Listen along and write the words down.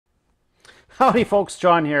Howdy folks,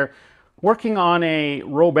 John here. Working on a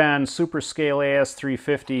Roban Superscale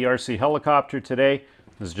AS350 RC helicopter today.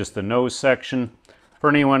 This is just the nose section.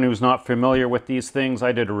 For anyone who's not familiar with these things,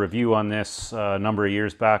 I did a review on this a number of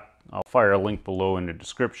years back. I'll fire a link below in the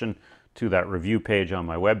description to that review page on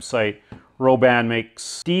my website. Roban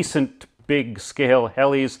makes decent big scale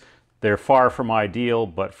helis. They're far from ideal,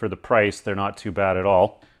 but for the price, they're not too bad at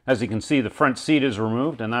all. As you can see, the front seat is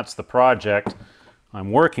removed, and that's the project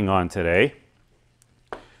I'm working on today.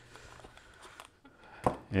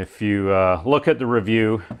 If you look at the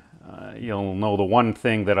review, you'll know the one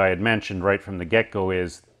thing that I had mentioned right from the get-go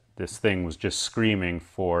is this thing was just screaming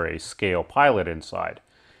for a scale pilot inside.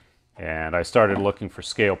 And I started looking for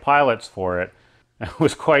scale pilots for it. I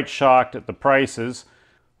was quite shocked at the prices.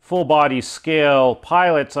 Full body scale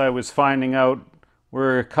pilots, I was finding out,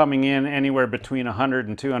 were coming in anywhere between $100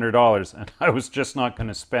 and $200, and I was just not going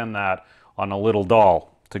to spend that on a little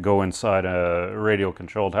doll to go inside a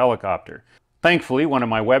radio-controlled helicopter. Thankfully, one of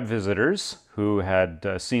my web visitors who had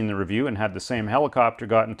seen the review and had the same helicopter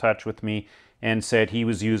got in touch with me and said he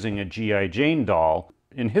was using a G.I. Jane doll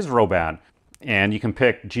in his Roban. And you can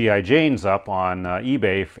pick G.I. Janes up on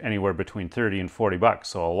eBay for anywhere between 30 and 40 bucks,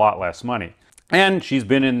 so a lot less money. And she's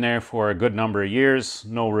been in there for a good number of years,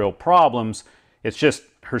 no real problems. It's just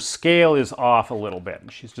her scale is off a little bit.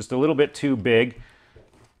 She's just a little bit too big.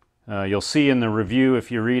 You'll see in the review,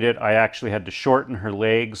 if you read it, I actually had to shorten her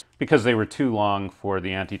legs because they were too long for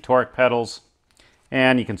the anti-torque pedals.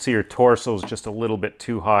 And you can see her torso is just a little bit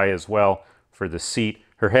too high as well for the seat.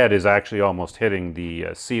 Her head is actually almost hitting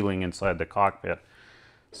the ceiling inside the cockpit.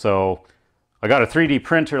 So I got a 3D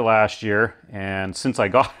printer last year, and since I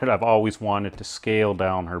got it, I've always wanted to scale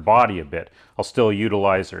down her body a bit. I'll still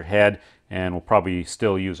utilize her head, and we'll probably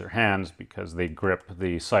still use her hands because they grip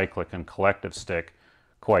the cyclic and collective stick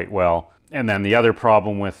quite well. And then the other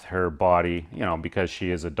problem with her body, you know, because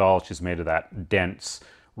she is a doll, she's made of that dense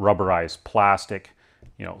rubberized plastic,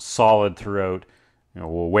 you know, solid throughout. You know,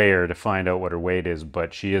 we'll weigh her to find out what her weight is,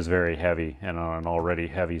 but she is very heavy, and on an already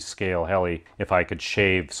heavy scale heli, if I could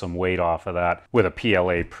shave some weight off of that with a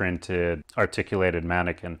PLA printed articulated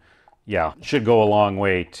mannequin, yeah, should go a long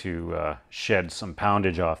way to shed some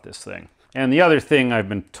poundage off this thing. And the other thing I've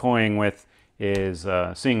been toying with is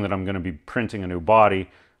seeing that I'm going to be printing a new body,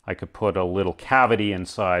 I could put a little cavity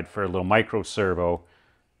inside for a little micro servo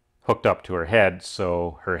hooked up to her head,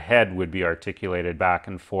 so her head would be articulated back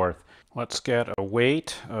and forth. Let's get a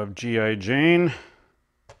weight of G.I. Jane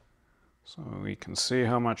so we can see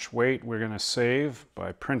how much weight we're going to save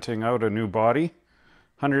by printing out a new body.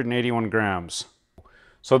 181 grams.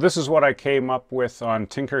 So this is what I came up with on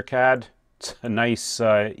Tinkercad. It's a nice,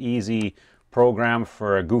 easy program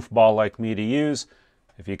for a goofball like me to use.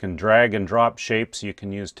 If you can drag and drop shapes, you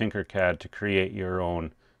can use Tinkercad to create your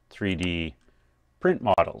own 3D print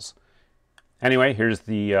models. Anyway, here's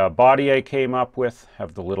the body I came up with.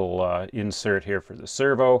 Have the little insert here for the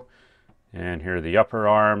servo. And here are the upper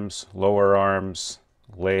arms, lower arms,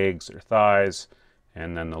 legs or thighs,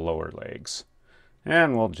 and then the lower legs.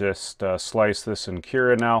 And we'll just slice this and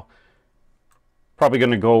cure it now. Probably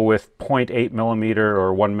going to go with 0.8 millimeter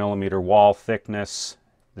or 1 millimeter wall thickness.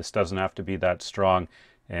 This doesn't have to be that strong.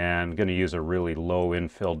 And going to use a really low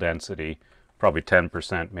infill density, probably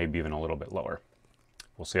 10%, maybe even a little bit lower.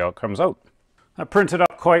 We'll see how it comes out. I printed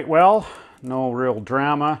up quite well, no real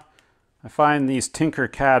drama. I find these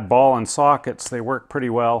Tinkercad ball and sockets, they work pretty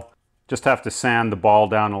well. Just have to sand the ball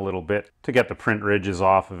down a little bit to get the print ridges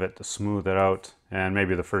off of it to smooth it out. And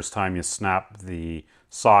maybe the first time you snap the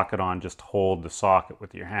socket on, just hold the socket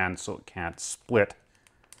with your hand so it can't split.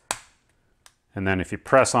 And then if you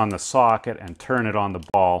press on the socket and turn it on the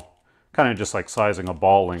ball, kind of just like sizing a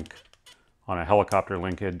ball link on a helicopter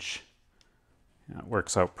linkage, it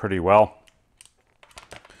works out pretty well.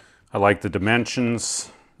 I like the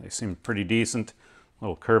dimensions. They seem pretty decent. A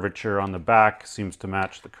little curvature on the back seems to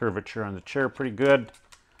match the curvature on the chair pretty good.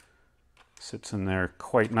 Sits in there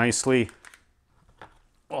quite nicely.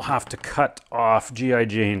 We'll have to cut off G.I.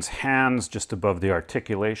 Jane's hands just above the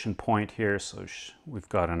articulation point here, so we've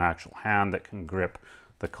got an actual hand that can grip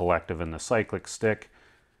the collective and the cyclic stick.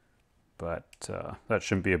 But that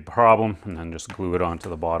shouldn't be a problem. And then just glue it onto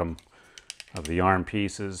the bottom of the arm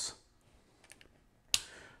pieces.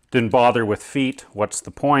 Didn't bother with feet. What's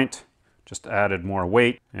the point? Just added more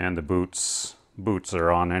weight, and the boots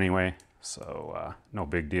are on anyway. So no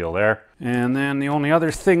big deal there. And then the only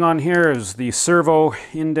other thing on here is the servo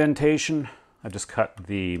indentation. I just cut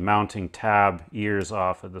the mounting tab ears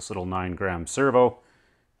off of this little 9-gram servo,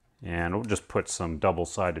 and we'll just put some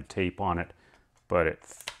double-sided tape on it, but it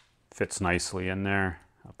fits nicely in there.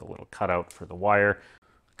 Have the little cutout for the wire.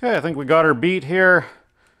 Okay, I think we got her beat here.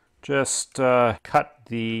 Just cut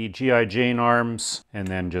the G.I. Jane arms and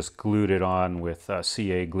then just glued it on with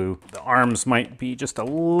CA glue. The arms might be just a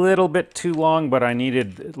little bit too long, but I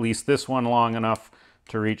needed at least this one long enough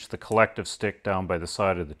to reach the collective stick down by the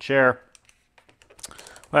side of the chair.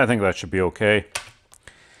 I think that should be okay.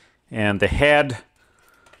 And the head,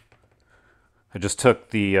 I just took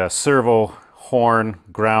the servo horn,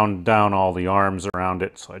 ground down all the arms around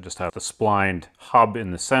it, so I just have the splined hub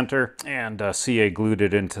in the center, and CA glued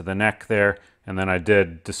it into the neck there. And then I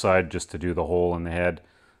did decide just to do the hole in the head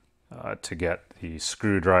to get the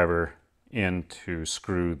screwdriver in to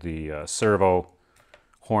screw the servo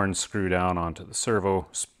horn screw down onto the servo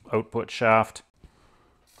output shaft.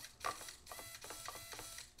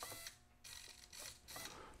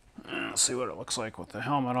 Let's see what it looks like with the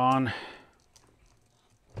helmet on.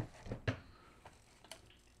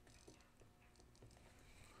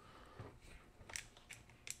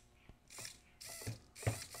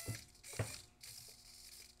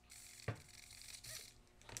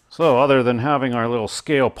 So other than having our little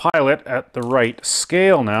scale pilot at the right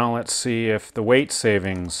scale now, let's see if the weight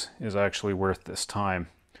savings is actually worth this time.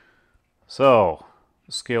 So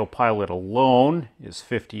the scale pilot alone is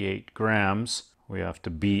 58 grams. We have to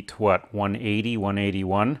beat, what, 180,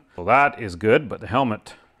 181. So that is good, but the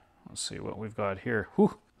helmet, let's see what we've got here.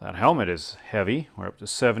 Whew, that helmet is heavy. We're up to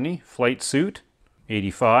 70. Flight suit,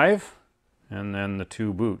 85. And then the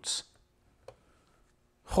two boots.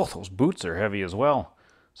 Oh, those boots are heavy as well.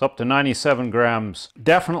 It's up to 97 grams.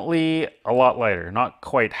 Definitely a lot lighter. Not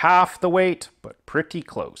quite half the weight, but pretty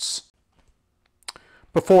close.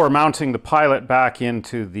 Before mounting the pilot back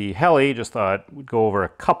into the heli, just thought we'd go over a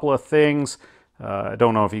couple of things. I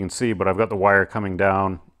don't know if you can see, but I've got the wire coming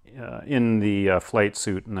down in the flight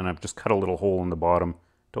suit, and then I've just cut a little hole in the bottom.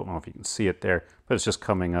 Don't know if you can see it there, but it's just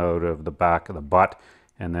coming out of the back of the butt.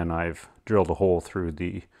 And then I've drilled a hole through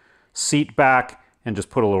the seat back and just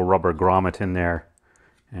put a little rubber grommet in there,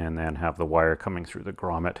 and then have the wire coming through the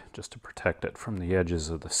grommet just to protect it from the edges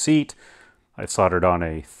of the seat. I soldered on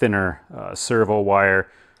a thinner servo wire,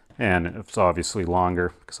 and it's obviously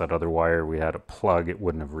longer because that other wire we had a plug it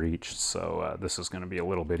wouldn't have reached, so this is going to be a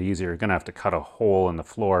little bit easier. You're going to have to cut a hole in the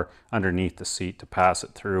floor underneath the seat to pass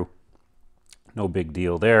it through. No big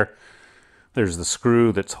deal there. There's the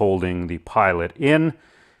screw that's holding the pilot in,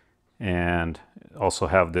 and also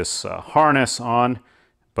have this harness on,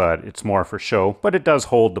 but it's more for show, but it does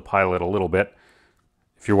hold the pilot a little bit.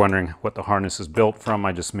 If you're wondering what the harness is built from,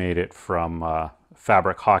 I just made it from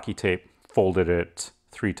fabric hockey tape, folded it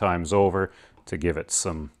 3 times over to give it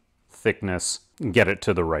some thickness and get it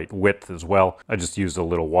to the right width as well. I just used a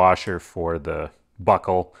little washer for the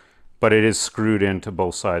buckle, but it is screwed into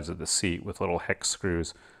both sides of the seat with little hex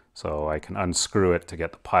screws, so I can unscrew it to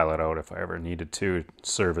get the pilot out if I ever needed to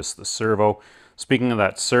service the servo. Speaking of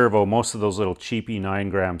that servo, most of those little cheapy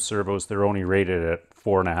 9-gram servos, they're only rated at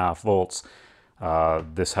 4.5 volts.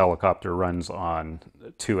 This helicopter runs on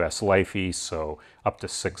 2S Lifey, so up to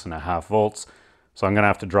 6.5 volts. So I'm going to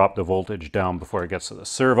have to drop the voltage down before it gets to the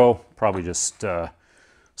servo. Probably just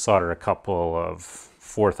solder a couple of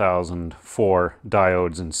 4004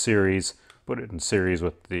 diodes in series, put it in series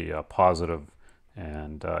with the positive,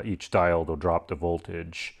 and each diode will drop the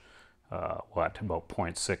voltage about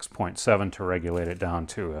 0.6, 0.7 to regulate it down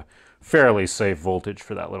to a fairly safe voltage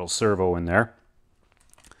for that little servo in there.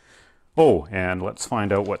 Oh, and let's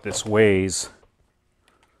find out what this weighs.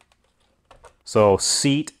 So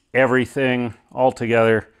seat, everything all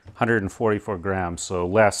together, 144 grams, so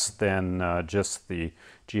less than just the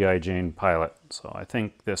G.I. Jane pilot. So I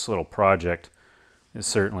think this little project is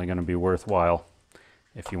certainly going to be worthwhile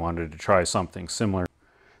if you wanted to try something similar.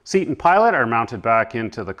 Seat and pilot are mounted back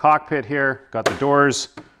into the cockpit here. Got the doors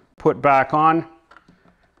put back on.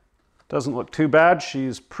 Doesn't look too bad.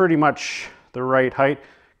 She's pretty much the right height.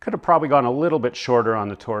 Could have probably gone a little bit shorter on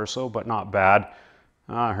the torso, but not bad.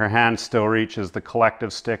 Her hand still reaches the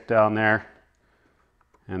collective stick down there,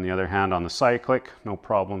 and the other hand on the cyclic. No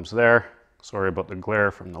problems there. Sorry about the glare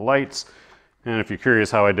from the lights. And if you're curious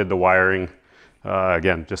how I did the wiring,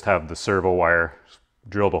 again, just have the servo wire,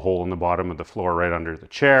 drilled a hole in the bottom of the floor right under the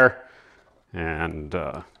chair, and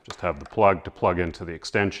just have the plug to plug into the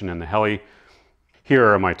extension in the heli. Here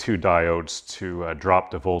are my 2 diodes to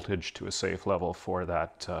drop the voltage to a safe level for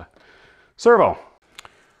that servo.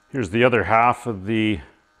 Here's the other half of the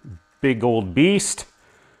big old beast,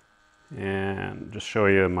 and just show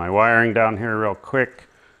you my wiring down here real quick.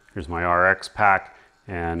 Here's my RX pack,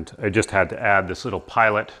 and I just had to add this little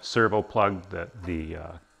pilot servo plug that the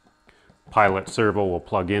pilot servo will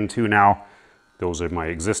plug into now. Those are my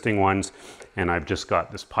existing ones, and I've just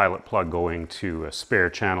got this pilot plug going to a spare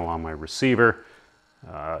channel on my receiver,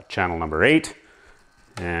 channel number 8.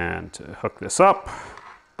 And to hook this up,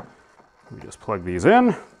 we just plug these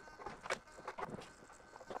in,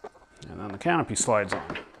 and then the canopy slides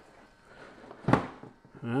on.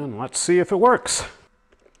 And let's see if it works.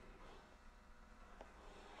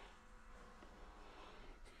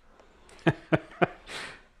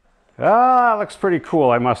 Ah, looks pretty cool,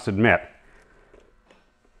 I must admit.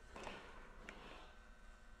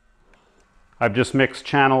 I've just mixed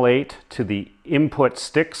channel 8 to the input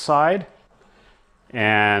stick side,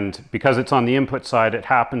 and because it's on the input side, it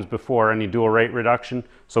happens before any dual rate reduction.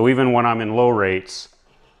 So even when I'm in low rates,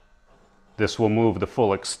 this will move the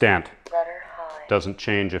full extent. Doesn't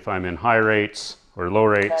change if I'm in high rates or low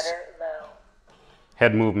rates.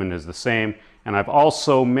 Head movement is the same. And I've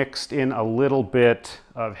also mixed in a little bit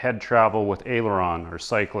of head travel with aileron or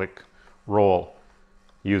cyclic roll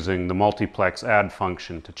using the multiplex add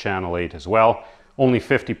function to channel 8 as well. Only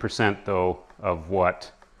 50% though of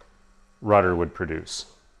what rudder would produce.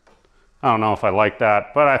 I don't know if I like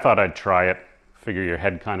that, but I thought I'd try it. Figure your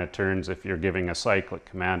head kind of turns if you're giving a cyclic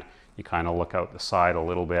command. You kind of look out the side a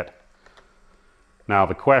little bit. Now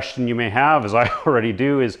the question you may have, as I already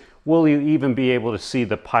do, is will you even be able to see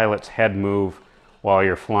the pilot's head move while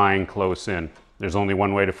you're flying close in? There's only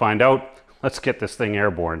one way to find out. Let's get this thing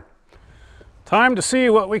airborne. Time to see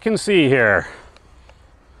what we can see here.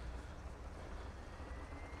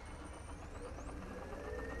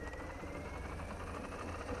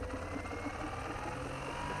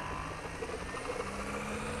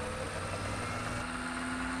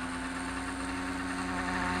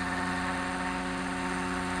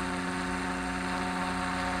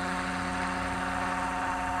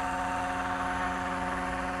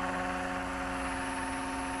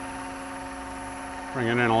 Bring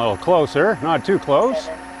it in a little closer, not too close.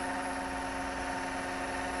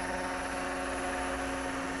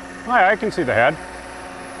 Oh, yeah, I can see the head.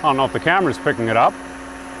 I don't know if the camera's picking it up.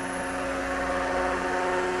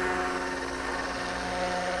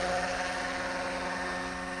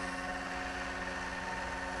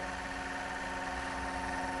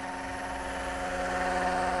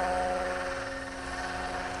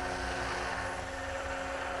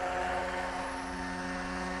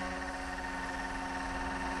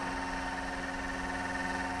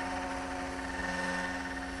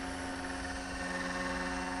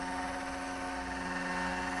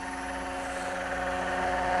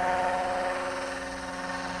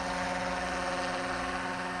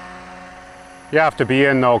 You have to be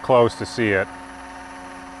in though close to see it.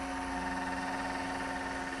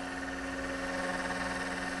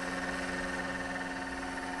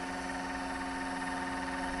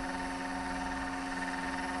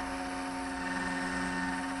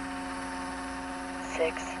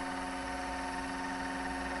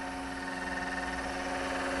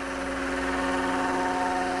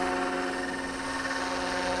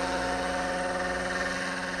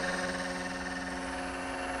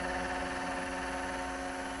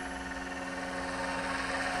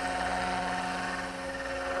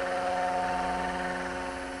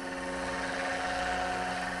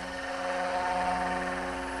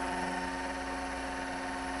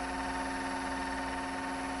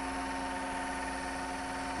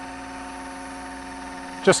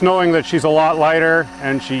 Just knowing that she's a lot lighter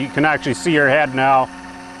and she can actually see her head now,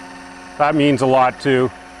 that means a lot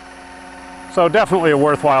too. So definitely a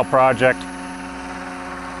worthwhile project.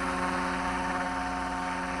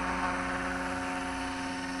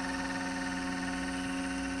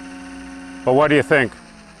 But what do you think?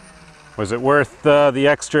 Was it worth the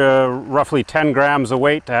extra roughly 10 grams of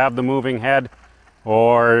weight to have the moving head,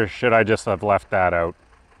 or should I just have left that out?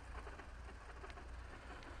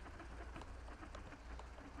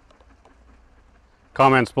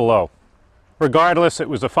 Comments below. Regardless, it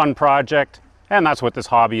was a fun project, and that's what this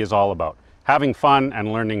hobby is all about. Having fun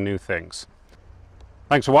and learning new things.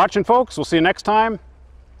 Thanks for watching, folks. We'll see you next time.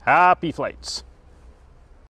 Happy flights.